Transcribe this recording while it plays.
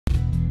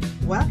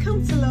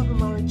Welcome to Love and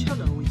Marriage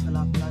channel with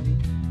Ola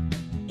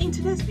Afolabi. In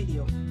today's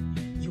video,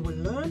 you will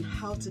learn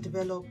how to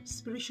develop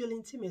spiritual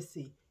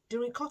intimacy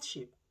during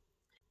courtship.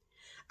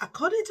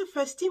 According to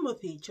 1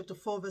 Timothy chapter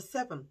 4 verse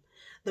 7,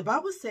 the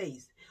Bible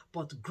says,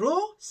 "But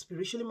grow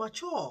spiritually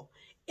mature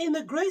in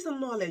the grace and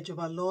knowledge of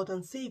our Lord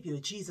and Savior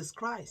Jesus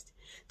Christ.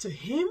 To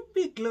him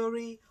be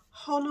glory,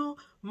 honor,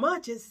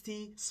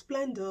 majesty,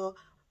 splendor,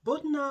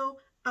 both now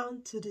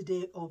and to the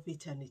day of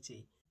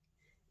eternity."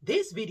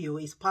 This video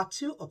is part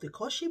 2 of the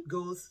Courtship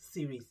Goals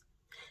series.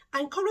 I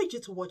encourage you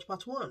to watch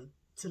part 1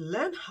 to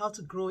learn how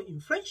to grow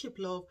in friendship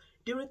love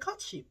during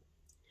courtship.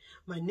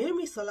 My name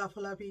is Ola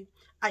Afolabi.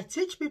 I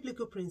teach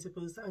biblical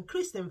principles and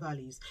Christian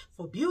values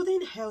for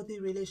building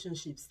healthy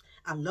relationships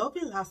and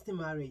loving lasting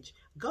marriage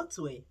God's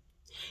way.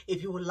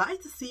 If you would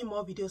like to see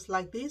more videos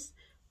like this,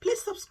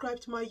 please subscribe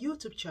to my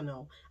YouTube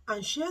channel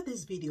and share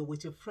this video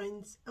with your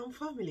friends and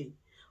family.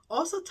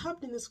 Also tap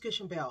the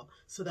notification bell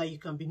so that you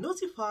can be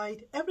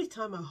notified every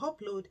time I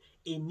upload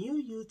a new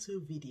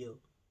YouTube video.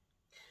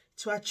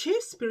 To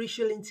achieve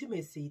spiritual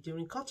intimacy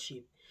during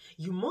courtship,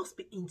 you must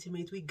be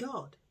intimate with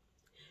God.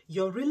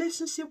 Your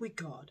relationship with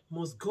God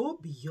must go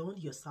beyond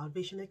your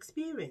salvation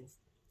experience.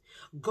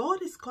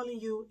 God is calling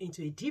you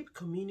into a deep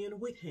communion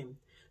with Him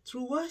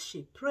through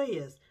worship,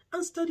 prayers,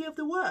 and study of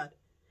the Word.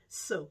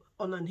 So,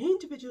 on an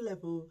individual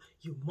level,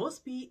 you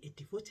must be a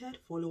devoted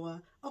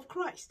follower of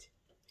Christ.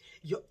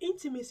 Your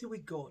intimacy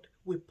with God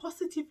will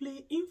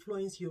positively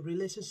influence your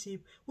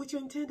relationship with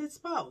your intended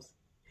spouse.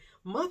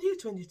 Matthew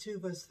 22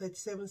 verse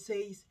 37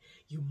 says,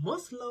 "You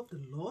must love the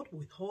Lord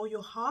with all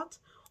your heart,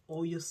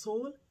 all your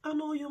soul,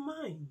 and all your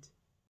mind."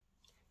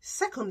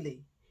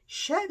 Secondly,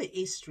 share the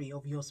history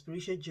of your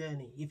spiritual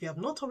journey if you have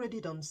not already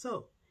done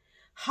so.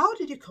 How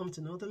did you come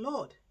to know the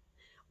Lord?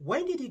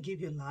 When did you give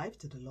your life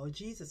to the Lord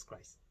Jesus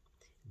Christ?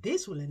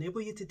 This will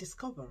enable you to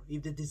discover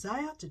if the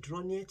desire to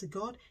draw near to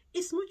God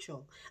is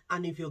mutual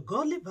and if your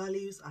godly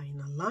values are in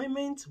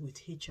alignment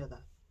with each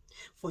other.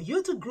 For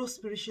you to grow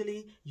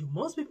spiritually, you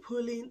must be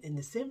pulling in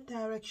the same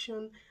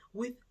direction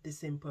with the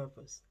same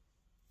purpose.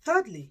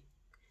 Thirdly,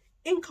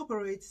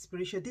 incorporate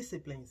spiritual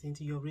disciplines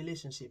into your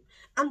relationship,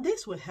 and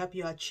this will help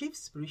you achieve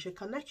spiritual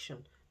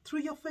connection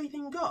through your faith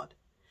in God.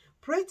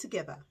 Pray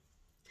together.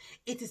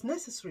 It is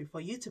necessary for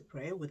you to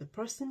pray with the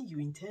person you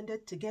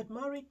intended to get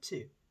married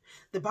to.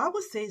 The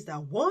Bible says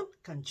that 1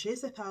 can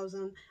chase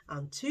 1,000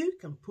 and 2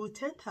 can put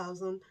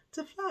 10,000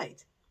 to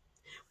flight.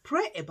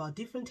 Pray about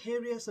different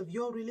areas of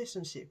your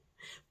relationship.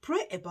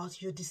 Pray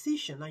about your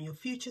decision and your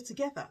future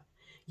together.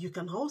 You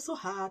can also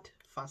add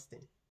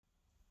fasting.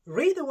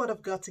 Read the Word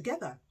of God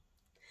together.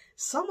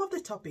 Some of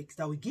the topics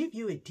that will give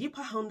you a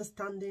deeper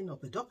understanding of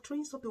the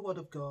doctrines of the Word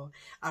of God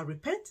are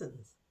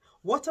repentance,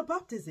 water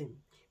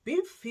baptism,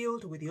 being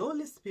filled with the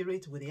Holy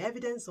Spirit with the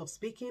evidence of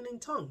speaking in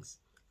tongues,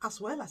 as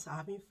well as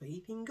having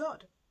faith in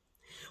God.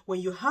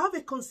 When you have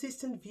a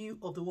consistent view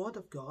of the Word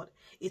of God,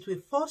 it will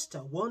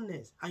foster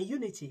oneness and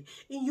unity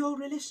in your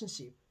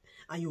relationship,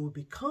 and you will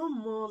become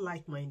more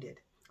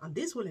like-minded, and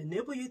this will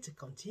enable you to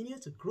continue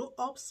to grow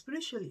up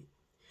spiritually.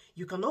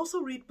 You can also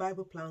read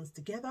Bible plans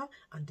together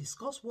and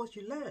discuss what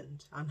you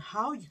learned and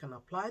how you can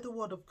apply the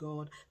Word of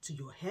God to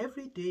your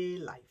everyday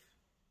life.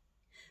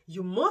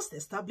 You must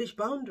establish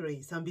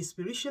boundaries and be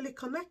spiritually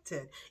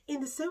connected in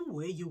the same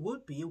way you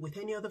would be with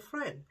any other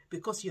friend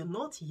because you're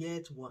not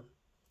yet one.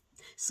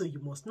 So you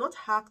must not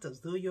act as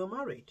though you're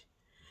married.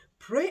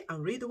 Pray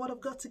and read the Word of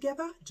God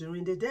together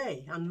during the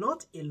day and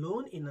not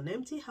alone in an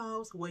empty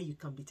house where you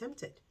can be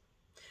tempted.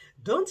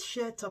 Don't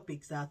share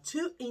topics that are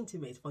too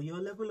intimate for your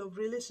level of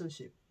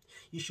relationship.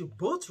 You should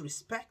both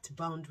respect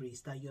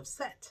boundaries that you have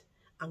set,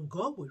 and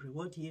God will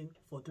reward you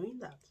for doing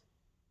that.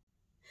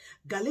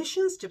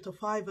 Galatians chapter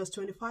 5 verse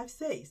 25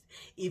 says,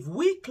 "If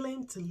we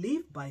claim to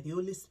live by the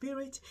Holy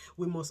Spirit,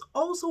 we must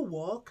also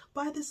walk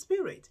by the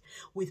Spirit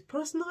with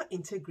personal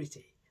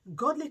integrity,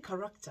 godly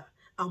character,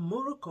 and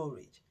moral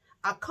courage,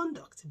 our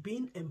conduct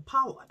being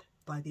empowered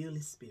by the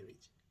Holy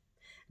Spirit."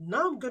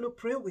 Now I'm going to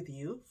pray with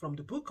you from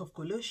the book of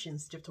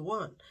Colossians chapter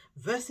 1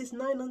 verses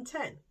 9 and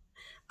 10.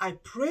 I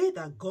pray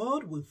that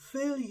God will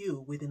fill you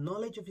with the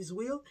knowledge of His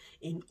will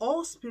in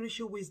all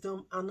spiritual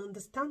wisdom and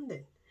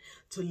understanding,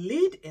 to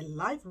lead a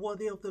life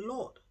worthy of the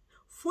Lord,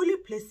 fully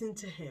pleasing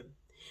to Him,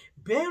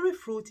 bearing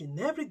fruit in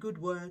every good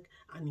work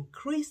and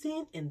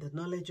increasing in the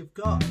knowledge of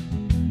God.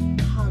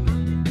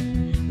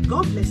 Amen.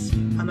 God bless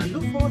you, and I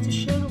look forward to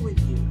sharing with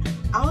you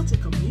how to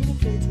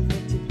communicate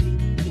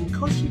effectively in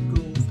courtship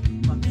goals